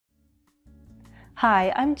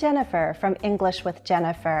Hi, I'm Jennifer from English with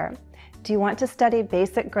Jennifer. Do you want to study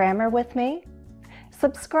basic grammar with me?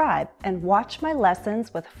 Subscribe and watch my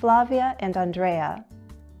lessons with Flavia and Andreia.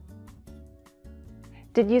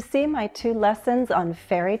 Did you see my 2 lessons on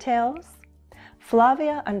fairy tales?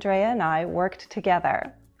 Flavia, Andreia, and I worked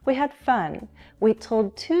together. We had fun. We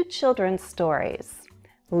told 2 children's stories,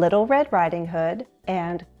 Little Red Riding Hood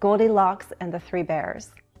and Goldilocks and the 3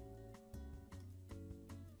 Bears.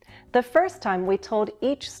 The first time we told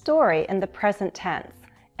each story in the present tense,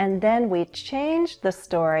 and then we changed the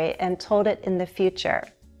story and told it in the future.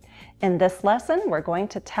 In this lesson, we're going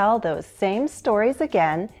to tell those same stories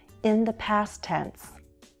again in the past tense.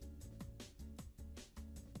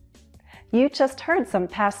 You just heard some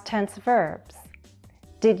past tense verbs.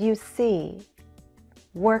 Did you see?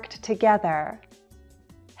 Worked together?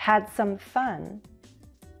 Had some fun?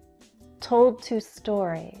 Told 2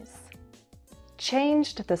 stories?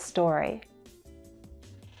 Changed the story?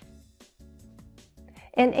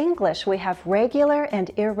 In English, we have regular and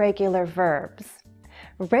irregular verbs.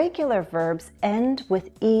 Regular verbs end with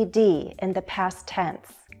ed in the past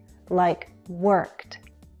tense, like worked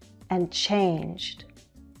and changed.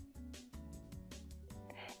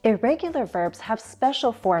 Irregular verbs have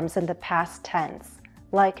special forms in the past tense,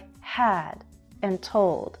 like had and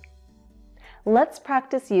told. Let's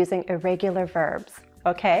practice using irregular verbs,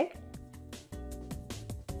 okay?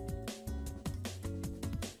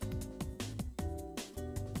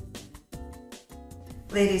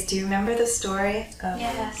 Ladies, do you remember the story of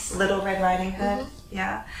Little Red Riding Hood?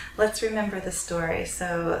 Yeah, let's remember the story.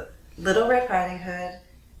 So, Little Red Riding Hood,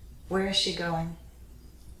 where is she going?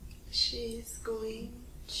 She's going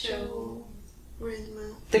to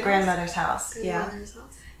the grandmother's house. Grandmother's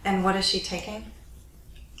house. And what is she taking?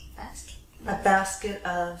 Basket. A basket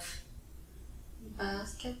of...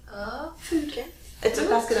 food. It's a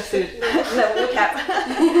basket of food. No, the cat.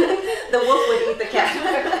 The wolf would eat the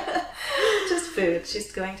cat. Just food.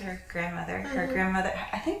 She's going to her grandmother. Her grandmother,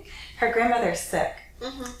 I think her grandmother's sick.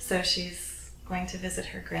 So she's going to visit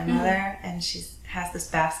her grandmother and she has this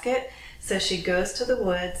basket. So she goes to the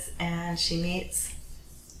woods and she meets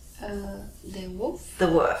the wolf. The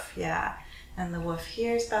wolf, yeah. And the wolf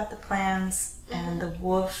hears about the plans and the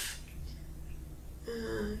wolf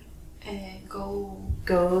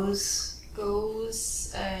goes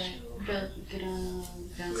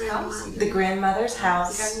the grandmother's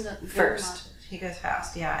house first. He goes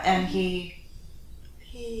fast, yeah, and he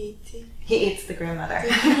eats the grandmother.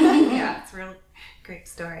 Yeah, it's a real great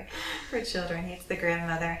story for children. He eats the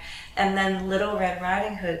grandmother, and then Little Red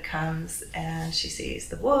Riding Hood comes and she sees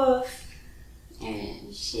the wolf,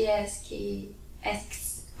 and she asks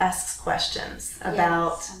questions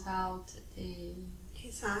about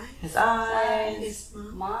his eyes, his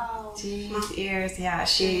mouth, teeth, ears. Yeah,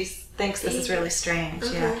 she thinks this is really strange.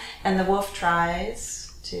 Yeah, and the wolf tries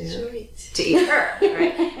to eat her.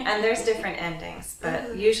 Right, and there's different endings,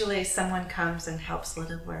 but usually someone comes and helps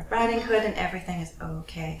Little Red Riding Hood, and everything is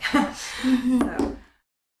okay. So,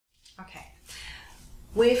 okay,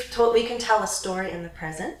 we can tell a story in the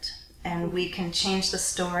present. And we can change the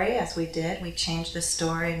story as we did. We changed the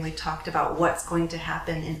story and we talked about what's going to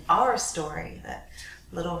happen in our story, that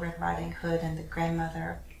Little Red Riding Hood and the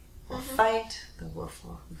grandmother will fight, the wolf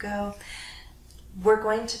will go. We're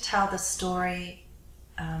going to tell the story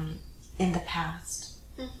in the past,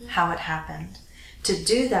 how it happened. To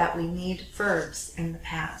do that, we need verbs in the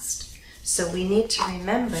past. So we need to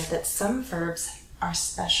remember that some verbs are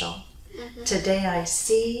special. Today I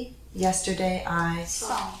see, yesterday I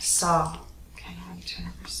saw. Okay, let me turn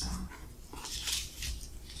over saw.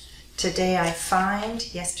 Today I find,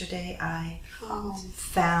 yesterday I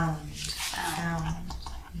found.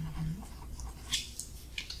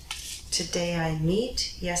 Today I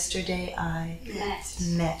meet, yesterday I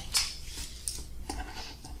met.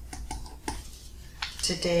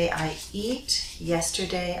 Today I eat,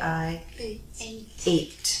 yesterday I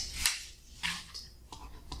ate.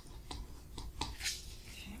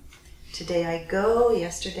 Today I go,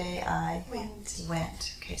 yesterday I went.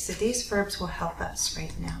 Okay, so these verbs will help us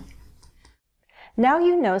right now. Now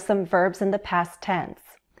you know some verbs in the past tense.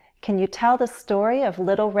 Can you tell the story of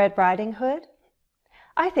Little Red Riding Hood?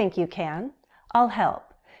 I think you can. I'll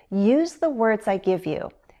help. Use the words I give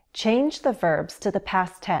you. Change the verbs to the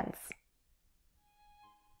past tense.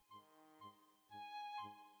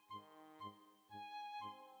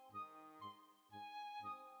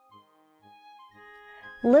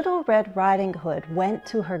 Little Red Riding Hood went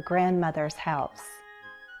to her grandmother's house.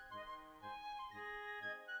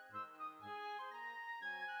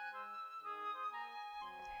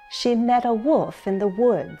 She met a wolf in the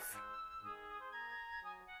woods.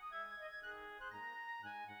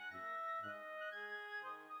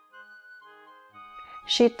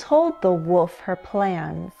 She told the wolf her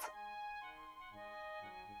plans.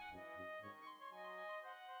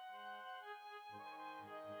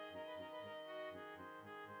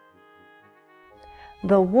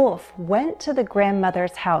 The wolf went to the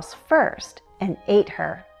grandmother's house first and ate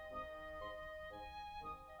her.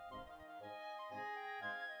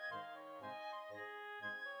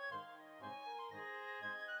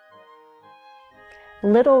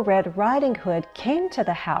 Little Red Riding Hood came to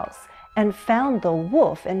the house and found the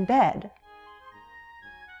wolf in bed.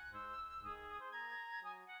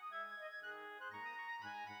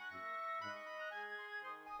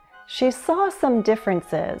 She saw some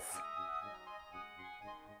differences.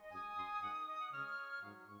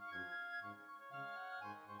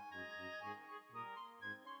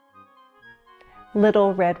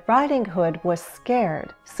 Little Red Riding Hood was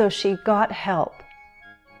scared, so she got help.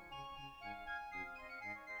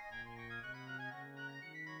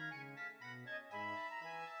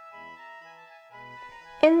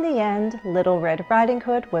 In the end, Little Red Riding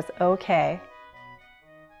Hood was okay.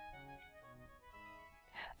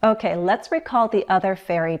 Okay, let's recall the other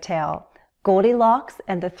fairy tale, Goldilocks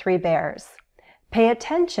and the Three Bears. Pay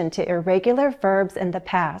attention to irregular verbs in the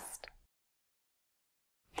past.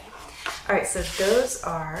 All right, so those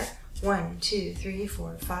are 1, 2, 3,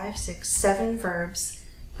 4, 5, 6, 7 verbs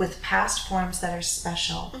with past forms that are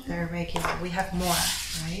special. They're irregular. We have more,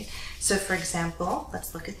 right? So for example,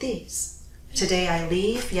 let's look at these. Today I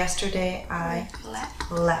leave, yesterday I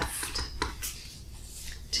left.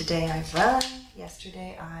 Today I run,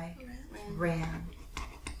 yesterday I ran.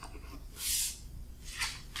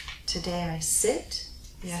 Today I sit,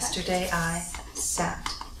 yesterday I sat.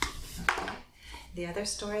 Okay. The other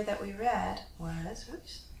story that we read was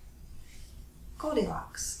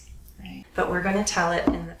Goldilocks, right? But we're going to tell it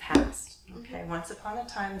in the past. Okay. Once upon a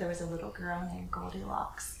time there was a little girl named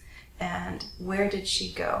Goldilocks. And where did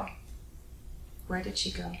she go? Where did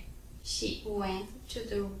she go? She went to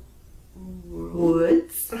the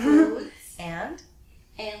woods. And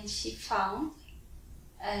she found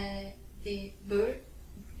the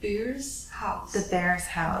bear's house. The bear's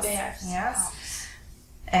house. Bear's yes. house.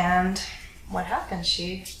 And what happened?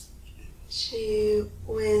 She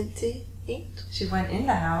went in. She went in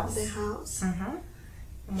the house. The house. Mm-hmm.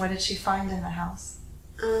 And what did she find in the house?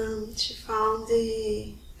 She found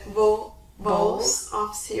the bowls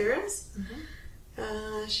of cereals. Mm-hmm.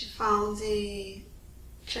 She found the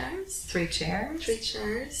chairs. 3 chairs. 3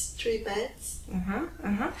 chairs. 3 beds. Mm-hmm.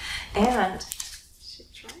 Mm-hmm. And she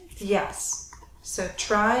tried. Yes. So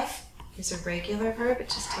try is a regular verb. It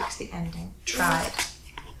just takes the ending. Tried.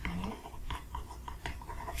 Right?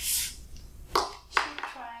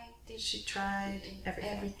 She tried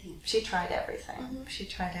everything. She tried everything. Mm-hmm. She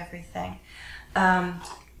tried everything.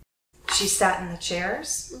 She sat in the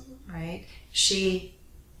chairs, right? She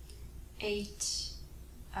ate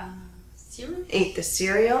cereal. Ate the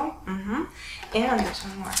cereal. Mm-hmm. And there's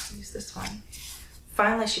one more. Use this one.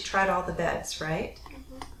 Finally, she tried all the beds, right?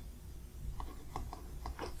 Mm-hmm.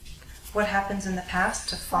 What happens in the past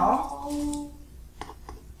to fall?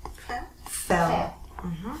 Fell.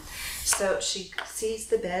 Mm-hmm. So she sees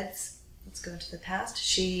the beds. Let's go to the past.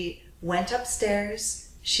 She went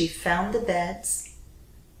upstairs. She found the beds,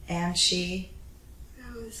 and she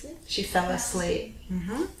fell asleep.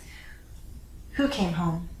 Mm-hmm. Who came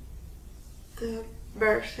home? The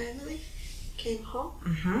bird family came home.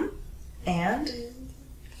 Mm-hmm. And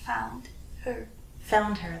found her.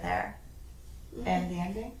 Found her there. Mm-hmm. And the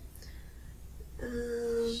ending?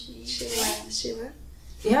 She went.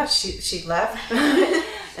 Yeah, she left.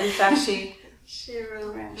 In fact, she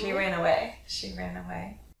ran away. She ran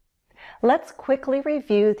away. Let's quickly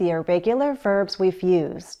review the irregular verbs we've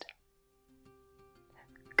used.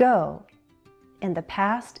 Go in the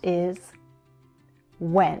past is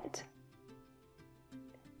went.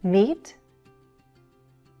 Meet,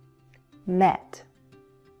 met.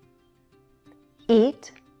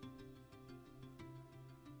 Eat,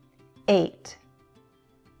 ate.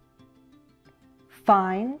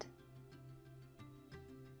 Find,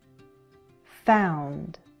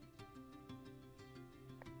 found.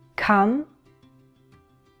 Come,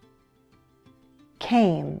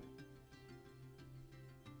 came.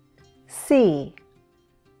 See,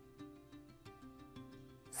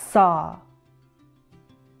 saw.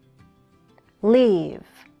 Leave,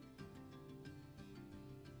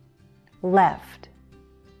 left.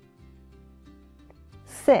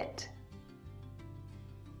 Sit,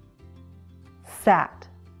 sat.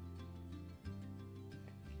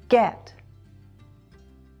 Get,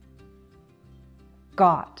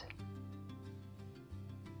 got.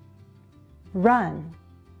 Run,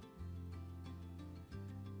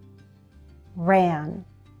 ran.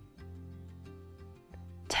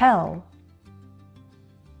 Tell,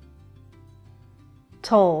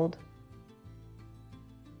 told.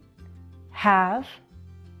 Have,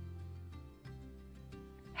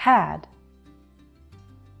 had.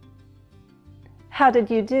 How did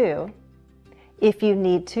you do? If you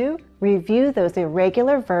need to, review those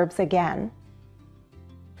irregular verbs again.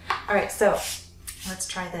 All right, so let's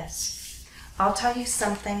try this. I'll tell you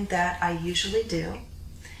something that I usually do,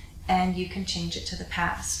 and you can change it to the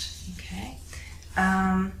past, okay?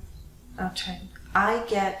 I'll try. I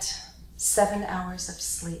get 7 hours of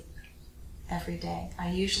sleep every day.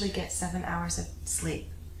 I usually get 7 hours of sleep.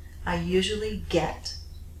 I usually get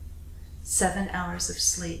 7 hours of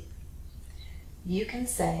sleep. You can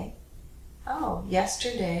say, oh,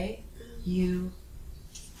 yesterday you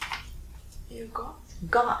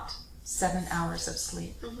got 7 hours of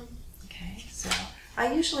sleep. Okay, so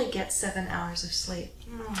I usually get 7 hours of sleep.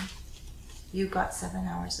 You got 7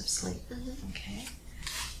 hours of sleep. Okay.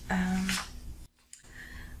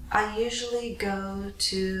 I usually go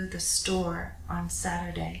to the store on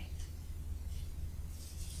Saturday.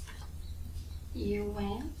 You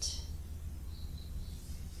went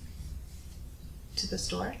To the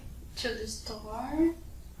store to the store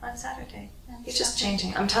on Saturday. on You're just Saturday.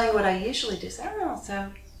 changing. I'm telling you what I usually do. So, oh,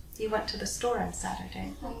 so you went to the store on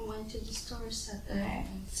Saturday. I went to the store Saturday. Okay.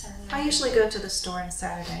 On Saturday. I usually go to the store on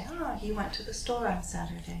Saturday. Oh, he went to the store on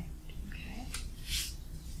Saturday. Okay.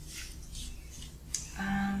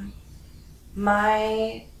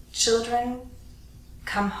 My children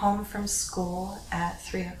come home from school at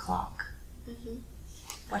 3 o'clock.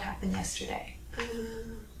 What happened yesterday?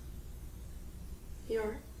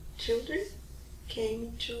 Your children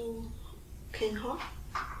came home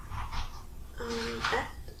at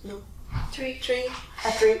 3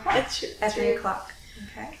 At 3 o'clock. at 3 o'clock.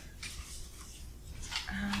 Okay.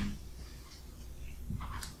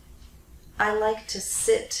 I like to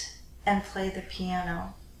sit and play the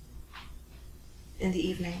piano in the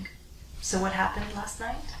evening. So what happened last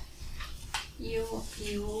night? You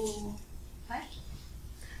what?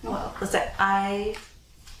 Well, was that I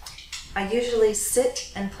usually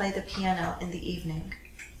sit and play the piano in the evening.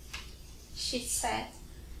 She sat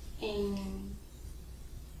in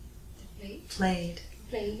the Played.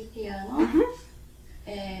 play the piano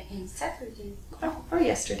in Saturday. Or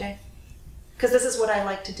yesterday. Because this is what I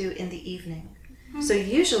like to do in the evening. So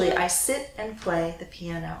usually I sit and play the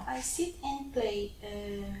piano. I sit and play.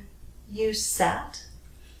 You sat.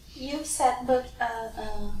 You sat, but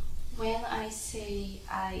when I say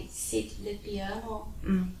I sit the piano,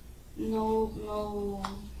 no,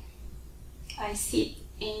 I sit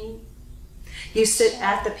in. You sit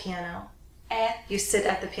at the piano. At You sit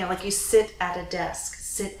at the piano, like you sit at a desk,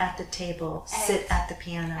 sit at the table, sit at the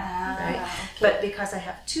piano, right? okay. But because I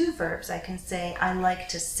have two verbs, I can say I like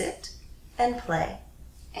to sit and play.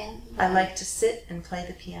 and I like to sit and play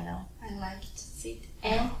the piano. I like to sit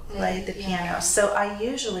and Play the piano. So I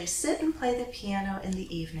usually sit and play the piano in the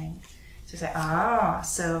evening. So say,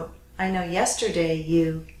 so I know yesterday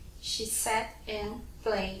you. She sat and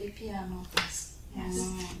played the piano. Yes.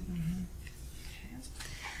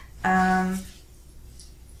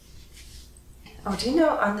 Do you know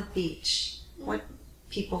on the beach what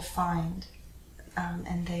people find?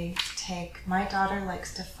 And they take. My daughter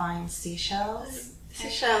likes to find seashells.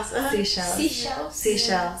 Seashells.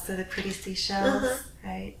 Seashells. So the pretty seashells,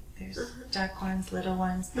 right? There's dark ones, little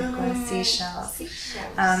ones, big ones, seashells.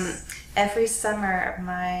 Every summer,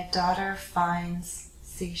 my daughter finds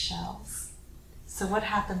seashells. So what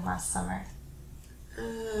happened last summer?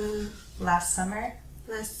 Last summer,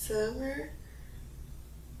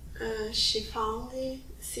 she found the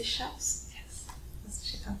seashells. yes,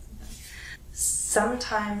 she found something.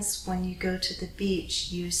 Sometimes when you go to the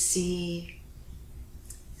beach, you see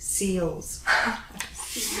seals.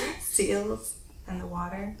 Seals in the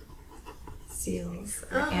water. Seals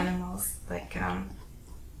are animals like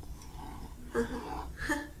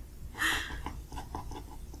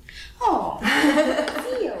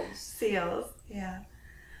Seals. seals. Yeah.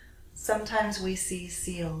 Sometimes we see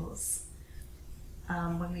seals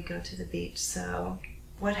when we go to the beach. So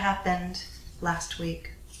what happened last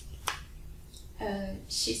week?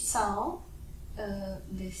 She saw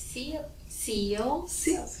the seals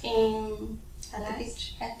in At the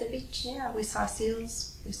beach. At the beach. Yeah, we saw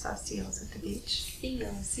seals. We saw seals at the beach.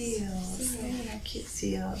 Seals. Yeah, cute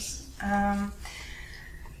seals.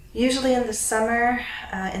 Usually in the summer,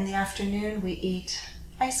 in the afternoon, we eat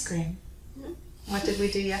ice cream. What did we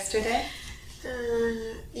do yesterday?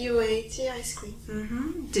 You ate the ice cream.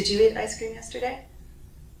 Did you eat ice cream yesterday?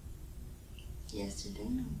 Yesterday,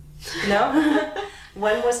 no. No?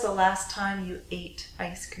 When was the last time you ate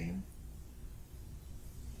ice cream?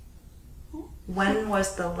 When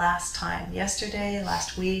was the last time? Yesterday,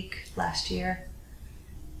 last week, last year?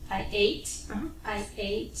 I ate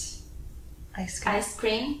Ice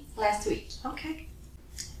cream last week. Okay.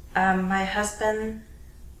 My husband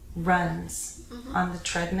runs on the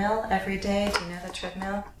treadmill every day. Do you know the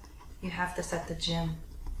treadmill? You have this at the gym.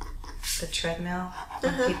 The treadmill,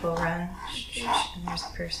 when people run, and there's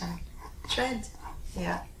a person. Tread.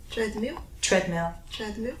 Yeah. Treadmill. Treadmill.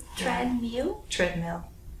 Treadmill. Treadmill. Treadmill.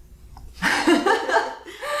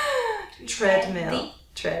 Treadmill.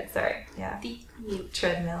 Sorry. Yeah. Treadmill.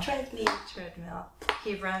 Treadmill. Treadmill. Treadmill.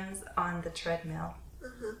 He runs on the treadmill.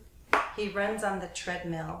 He runs on the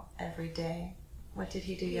treadmill every day. What did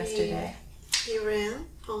he do yesterday? He ran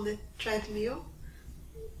on the treadmill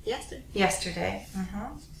yesterday. Yesterday.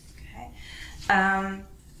 Okay.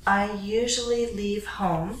 I usually leave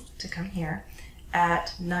home to come here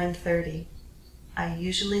at 9:30. I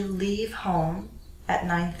usually leave home at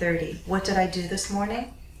 9:30. What did I do this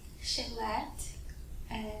morning? She left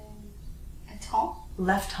at home.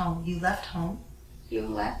 Left home. You left home. You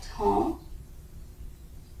left home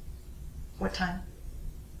What time?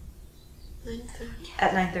 9:30.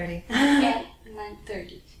 At 9:30. at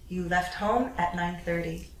 9:30. You left home at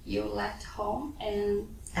 9:30. You left home and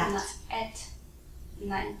At. at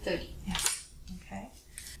 9:30. Yes. Okay.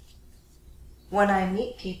 When I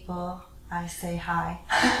meet people, I say hi.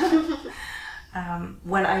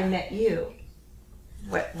 When I met you,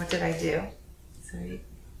 what did I do?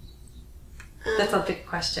 That's a big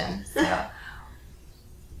question. So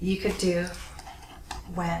you could do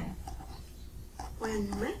when.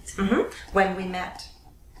 When we met. When we met.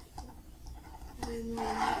 When we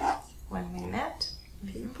met When we met.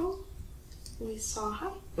 people, we saw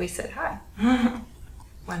hi. We said hi.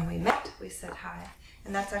 When we met, we said hi.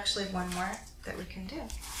 And that's actually one more that we can do.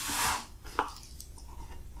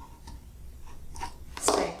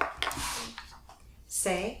 Say.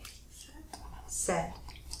 Say. Said.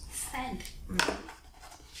 Said.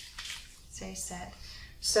 Say said.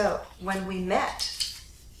 So when we met,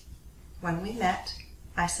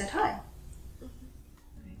 I said hi.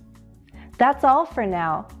 That's all for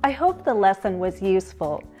now. I hope the lesson was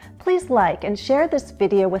useful. Please like and share this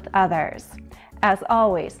video with others. As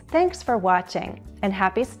always, thanks for watching and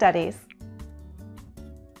happy studies.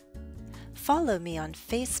 Follow me on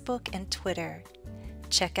Facebook and Twitter.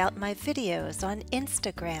 Check out my videos on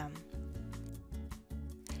Instagram.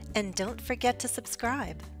 And don't forget to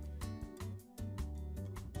subscribe.